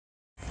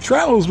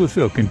Travels with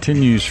Phil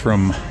continues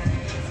from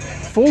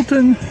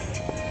Fulton,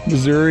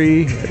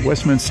 Missouri at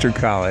Westminster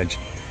College.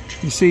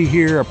 You see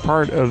here a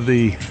part of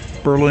the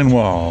Berlin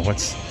Wall.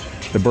 What's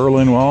the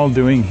Berlin Wall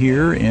doing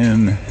here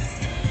in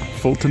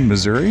Fulton,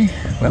 Missouri?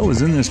 Well, it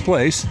was in this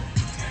place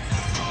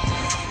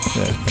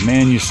that the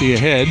man you see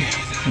ahead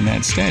in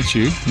that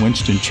statue,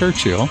 Winston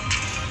Churchill,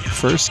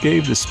 first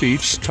gave the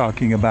speech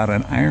talking about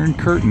an iron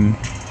curtain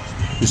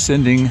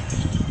descending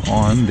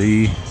on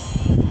the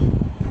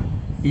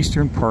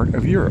eastern part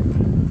of Europe.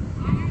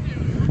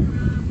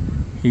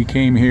 He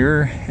came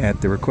here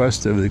at the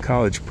request of the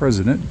college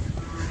president,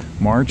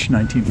 March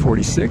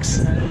 1946.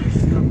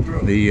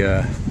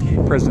 The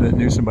president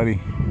knew somebody,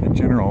 a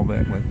general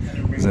that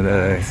was an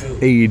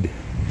aide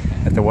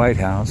at the White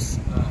House.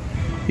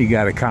 He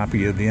got a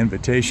copy of the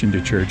invitation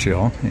to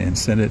Churchill and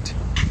sent it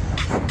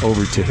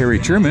over to Harry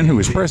Truman, who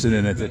was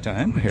president at the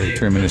time. Harry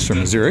Truman is from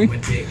Missouri.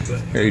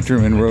 Harry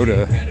Truman wrote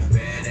a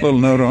little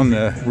note on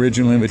the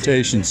original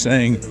invitation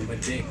saying,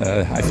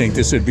 I think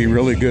this would be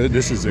really good.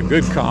 This is a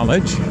good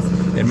college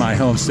in my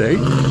home state.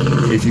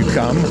 If you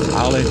come,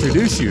 I'll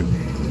introduce you.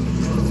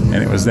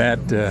 And it was that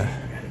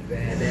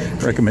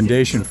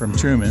recommendation from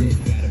Truman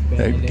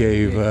that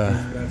gave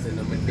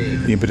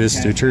the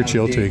impetus to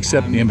Churchill to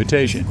accept the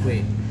invitation.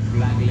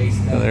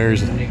 So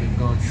there's a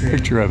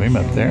picture of him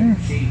up there,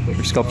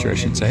 or sculpture I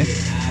should say,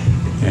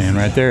 and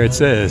right there it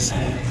says,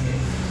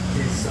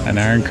 "An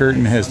iron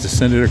curtain has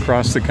descended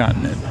across the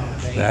continent."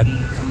 That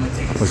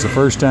was the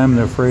first time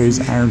the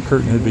phrase iron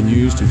curtain had been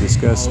used to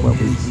discuss what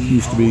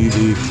used to be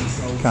the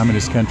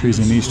communist countries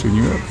in Eastern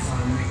Europe.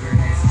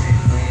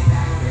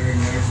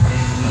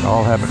 It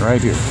all happened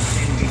right here,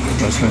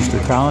 Westminster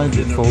College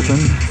at Fulton,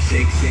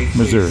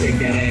 Missouri.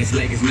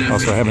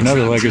 Also have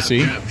another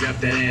legacy,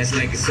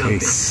 a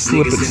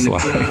slip and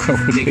slide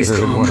over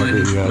there in one of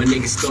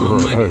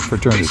the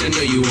fraternities.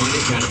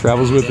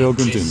 Travels with Phil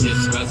continues.